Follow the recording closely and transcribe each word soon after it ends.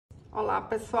Olá,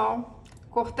 pessoal.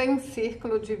 Cortei um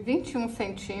círculo de 21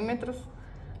 centímetros.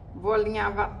 Vou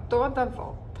alinhavar toda a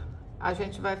volta. A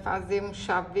gente vai fazer um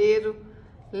chaveiro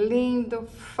lindo,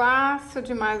 fácil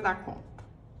demais da conta.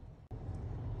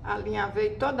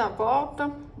 Alinhavei toda a volta,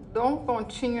 dou um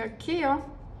pontinho aqui, ó.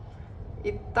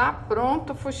 E tá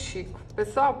pronto o fuxico.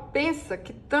 Pessoal, pensa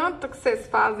que tanto que vocês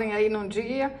fazem aí num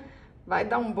dia, vai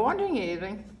dar um bom dinheiro,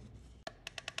 hein?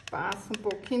 Passa um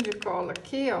pouquinho de cola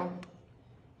aqui, ó.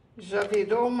 Já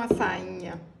virou uma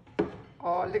sainha.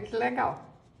 Olha que legal.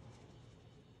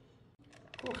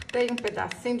 Cortei um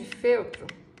pedacinho de feltro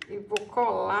e vou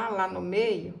colar lá no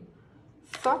meio,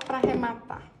 só para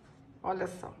arrematar. Olha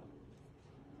só.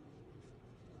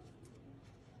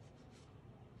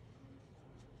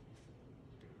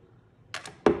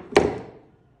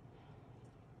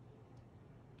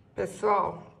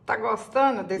 Pessoal, tá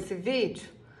gostando desse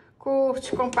vídeo?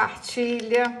 Curte,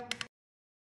 compartilha.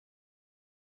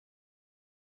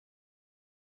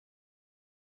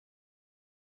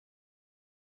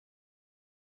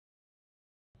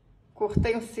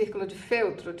 Cortei um círculo de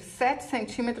feltro de 7,5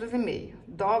 centímetros.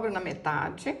 Dobro na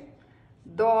metade,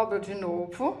 dobro de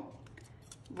novo.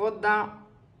 Vou dar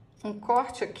um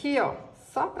corte aqui, ó,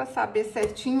 só para saber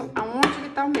certinho aonde que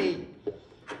tá o meio.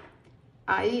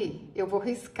 Aí, eu vou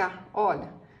riscar,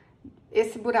 olha,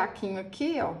 esse buraquinho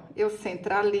aqui, ó, eu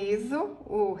centralizo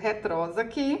o retrosa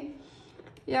aqui.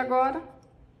 E agora,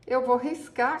 eu vou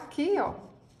riscar aqui, ó,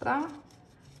 pra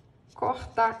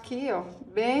cortar aqui, ó,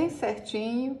 bem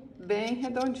certinho, bem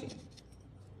redondinho.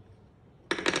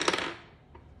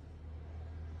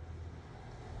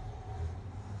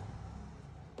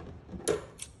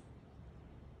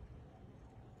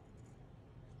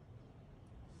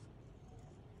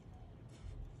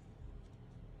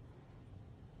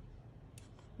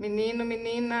 Menino,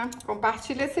 menina,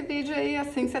 compartilha esse vídeo aí,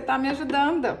 assim você tá me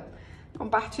ajudando.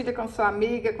 Compartilha com sua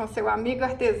amiga, com seu amigo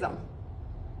artesão.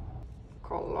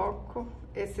 Coloco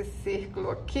esse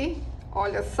círculo aqui,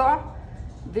 olha só,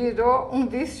 virou um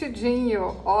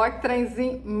vestidinho. Olha que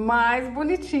trenzinho mais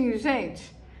bonitinho,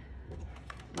 gente.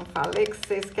 Não falei com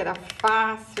vocês que era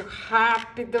fácil,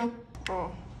 rápido.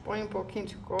 Ó, põe um pouquinho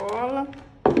de cola.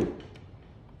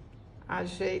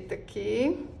 Ajeita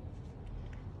aqui.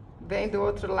 Vem do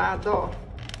outro lado, ó,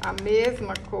 a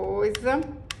mesma coisa.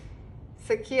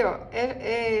 Isso aqui, ó,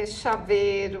 é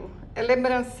chaveiro, é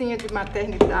lembrancinha de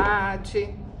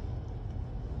maternidade.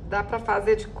 Dá pra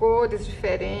fazer de cores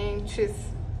diferentes.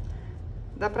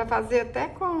 Dá pra fazer até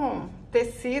com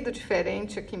tecido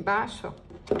diferente aqui embaixo,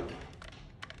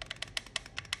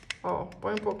 ó. Ó,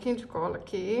 põe um pouquinho de cola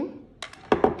aqui.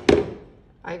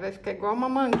 Aí vai ficar igual uma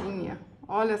manguinha,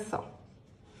 olha só.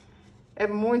 É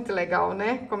muito legal,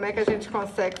 né? Como é que a gente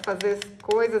consegue fazer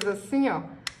coisas assim, ó,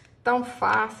 tão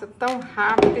fácil, tão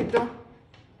rápido.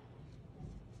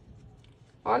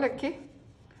 Olha aqui.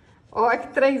 Olha que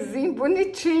trenzinho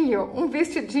bonitinho. Um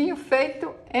vestidinho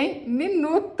feito em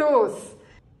minutos.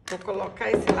 Vou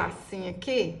colocar esse lacinho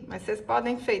aqui, mas vocês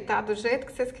podem enfeitar do jeito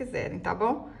que vocês quiserem, tá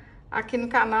bom? Aqui no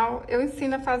canal eu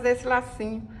ensino a fazer esse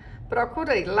lacinho.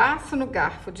 Procura aí, laço no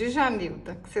garfo, de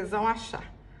Djanilda, que vocês vão achar.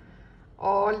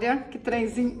 Olha que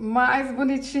trenzinho mais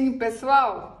bonitinho,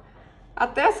 pessoal.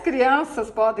 Até as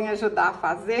crianças podem ajudar a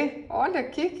fazer. Olha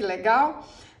aqui que legal.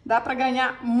 Dá para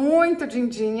ganhar muito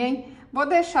din-din, hein? Vou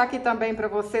deixar aqui também para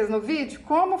vocês no vídeo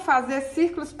como fazer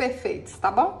círculos perfeitos,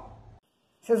 tá bom?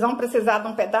 Vocês vão precisar de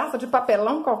um pedaço de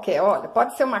papelão qualquer. Olha,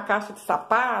 pode ser uma caixa de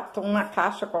sapato, uma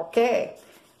caixa qualquer,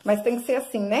 mas tem que ser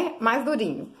assim, né? Mais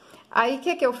durinho. Aí, o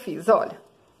que eu fiz? Olha.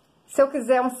 Se eu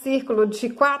quiser um círculo de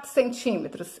 4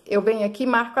 centímetros, eu venho aqui e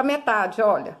marco a metade,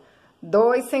 olha,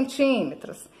 2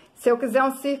 centímetros. Se eu quiser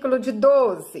um círculo de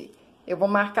 12, eu vou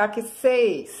marcar aqui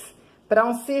 6. Para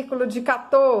um círculo de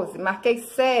 14, marquei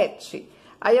 7.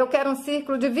 Aí eu quero um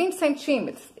círculo de 20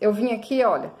 centímetros. Eu vim aqui,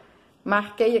 olha,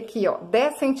 marquei aqui, ó,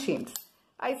 10 centímetros.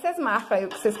 Aí vocês marcam aí o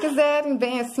que vocês quiserem,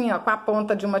 vem assim, ó, com a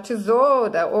ponta de uma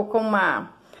tesoura ou com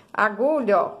uma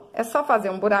agulha, ó. É só fazer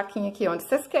um buraquinho aqui onde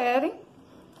vocês querem.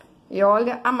 E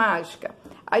olha a mágica.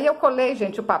 Aí eu colei,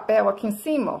 gente, o papel aqui em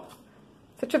cima, ó.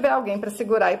 Se tiver alguém para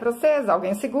segurar aí para vocês,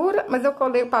 alguém segura. Mas eu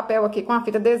colei o papel aqui com a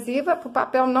fita adesiva para o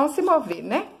papel não se mover,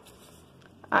 né?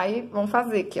 Aí, vamos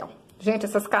fazer aqui, ó. Gente,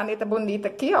 essas canetas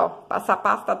bonitas aqui, ó. Passo a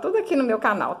passo, tá tudo aqui no meu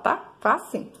canal, tá?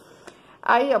 Facinho.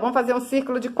 Aí, ó, vamos fazer um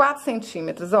círculo de 4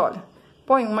 centímetros, olha.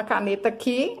 Põe uma caneta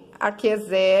aqui é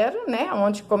 0, né?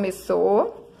 Onde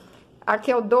começou.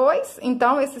 Aqui é o 2,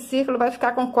 então esse círculo vai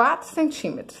ficar com 4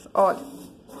 centímetros, olha.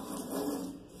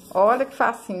 Olha que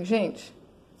facinho, gente.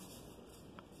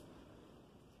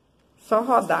 Só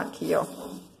rodar aqui, ó.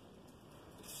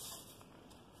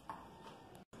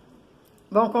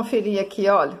 Vamos conferir aqui,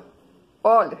 olha.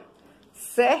 Olha,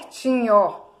 certinho,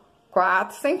 ó,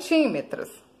 4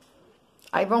 centímetros.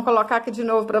 Aí, vamos colocar aqui de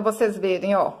novo pra vocês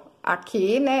verem, ó.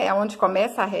 Aqui, né, é onde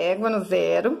começa a régua, no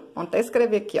 0. Vamos até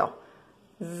escrever aqui, ó,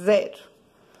 0.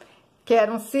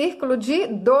 Quero um círculo de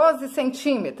 12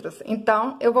 centímetros.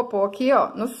 Então, eu vou pôr aqui, ó,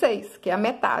 no 6, que é a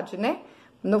metade, né?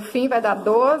 No fim, vai dar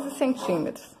 12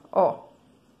 centímetros, ó.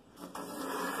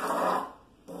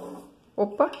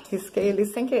 Opa, risquei ali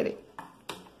sem querer.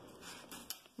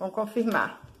 Vamos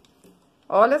confirmar.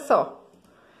 Olha só,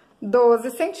 12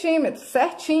 centímetros,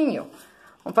 certinho.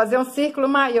 Vamos fazer um círculo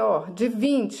maior, de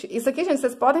 20. Isso aqui, gente,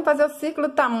 vocês podem fazer o círculo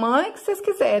do tamanho que vocês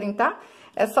quiserem, tá?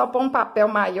 É só pôr um papel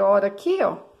maior aqui,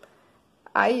 ó.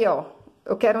 Aí, ó,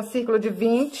 eu quero um círculo de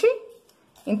 20.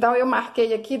 Então, eu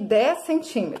marquei aqui 10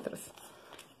 centímetros.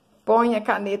 Põe a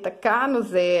caneta cá no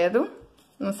 0.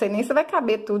 Não sei nem se vai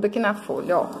caber tudo aqui na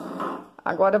folha, ó.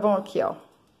 Agora, vão aqui, ó.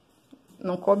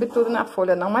 Não coube tudo na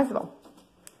folha, não, mas vão.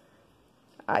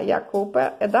 Aí, a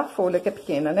culpa é da folha, que é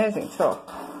pequena, né, gente? Ó.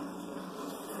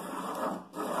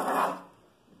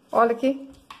 Olha aqui.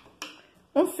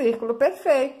 Um círculo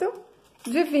perfeito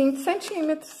de 20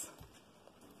 centímetros.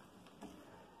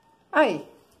 Aí,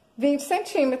 20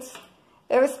 centímetros.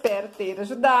 Eu espero ter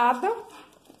ajudado.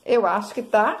 Eu acho que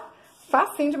tá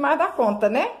facinho demais da conta,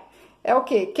 né? É o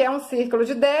quê? Quer um círculo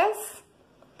de 10?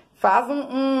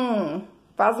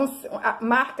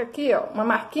 Marca aqui, ó, uma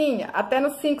marquinha, até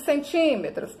nos 5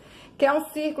 centímetros. Quer um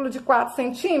círculo de 4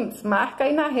 centímetros? Marca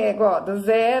aí na régua, ó, do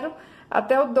 0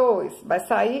 até o 2. Vai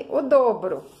sair o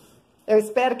dobro. Eu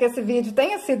espero que esse vídeo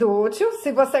tenha sido útil.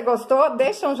 Se você gostou,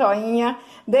 deixa um joinha,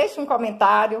 deixa um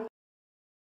comentário,